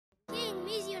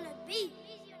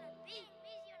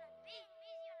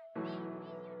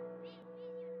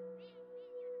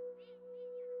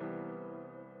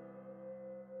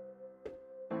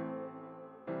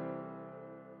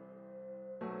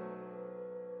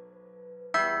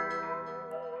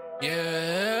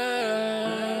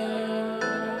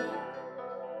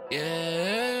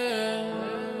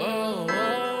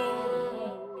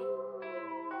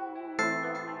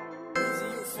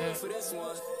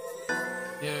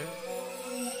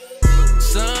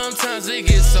Sometimes it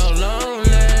gets so lonely,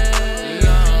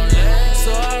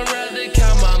 so I'd rather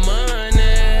count my money.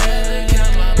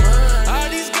 All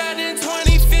these goddamn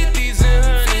 20, 50s and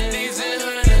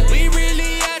 100s. We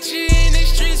really out here in the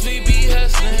streets, we be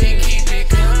hustling, keep it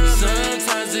coming.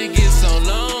 Sometimes it gets so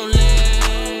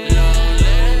lonely,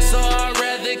 so I'd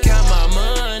rather count my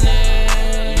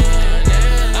money.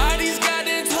 All these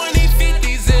goddamn 20,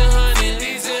 50s and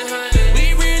 100s.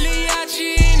 We really out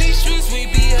here in the streets, we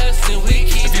be hustling, we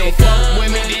keep it coming.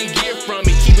 Women didn't get from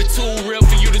me, keep it too real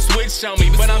for you to switch on me.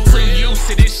 But I'm too used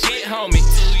to this shit, homie.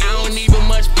 I don't even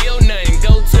much feel nothing.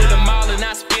 Go to the mall and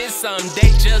I spend something.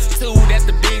 They just two, that's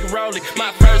the big rollie.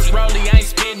 My first rollie, I ain't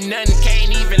spend nothing.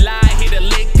 Can't even lie, hit a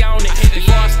lick on it.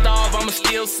 Before I starve, I'ma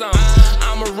steal some.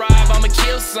 I'ma rob, I'ma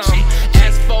kill some.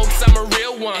 Ask folks, I'm a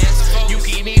real one. You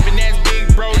can even ask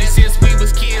Big Brody. Since we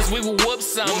was kids, we would whoop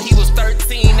some. He was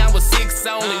 13, I was 6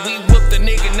 only. We whooped a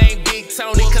nigga named Big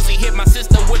Tony, cause he hit my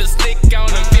sister with a stick on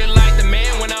him. Feel like the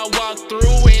man when I walk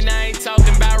through, and I ain't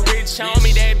talking about rich,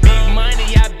 homie. That big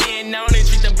money, I been on it.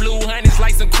 Treat them blue honeys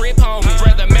like some crib homies.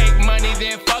 Rather make money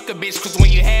than fuck a bitch, cause when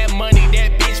you have money,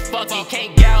 that bitch fucking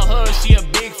can't gal her, she a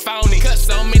big phony. Cut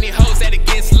so many hoes that it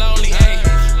gets lonely. Hey,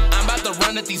 I'm about to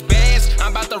run at these bags,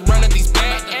 I'm about to run at these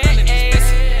bags.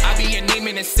 I be a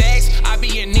Neiman and Saks, I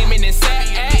be a Neiman and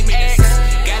Saks.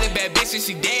 Got a bad bitch and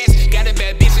she dance, got a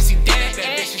bad bitch and she dance.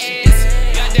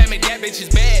 God damn it, that bitch is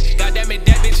bad. God damn it,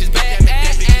 that bitch is bad.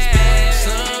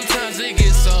 Sometimes it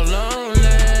gets so lonely,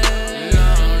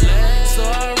 so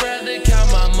I'd rather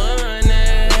count my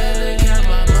money.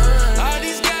 All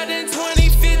these goddamn 20,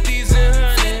 50s and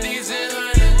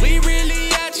 100s. We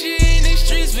really out here in the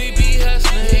streets, we be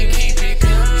hustling, keep it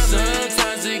coming.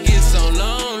 Sometimes it gets so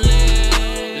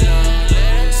lonely,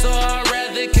 so I'd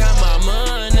rather count my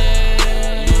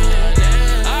money.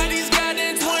 All these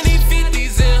goddamn 20,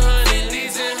 50s and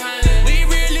 100s. We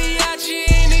really out here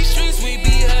in the streets, we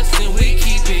be hustling, we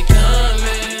keep it coming.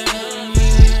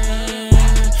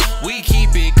 We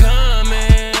keep it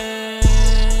coming.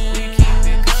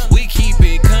 We keep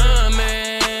it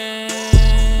coming.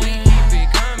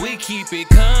 We keep it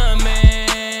coming.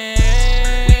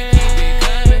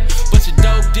 Bunch of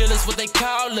dope dealers, what they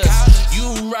call us.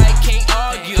 You right, can't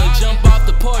argue. Jump off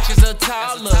the porch as a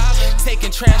toddler,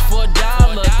 taking trash for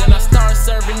 $1. Then I start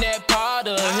serving that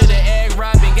powder. Hit the egg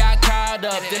robin, got caught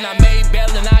up. Then I made bail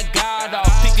and I got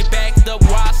off. Pick it back up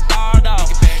where I start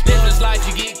off. Live this life,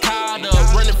 you get caught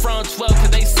up. Running from 12 cause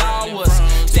they saw us.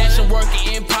 Stashing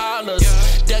working in parlors,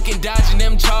 ducking, dodging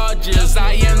them charges.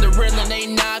 I am the real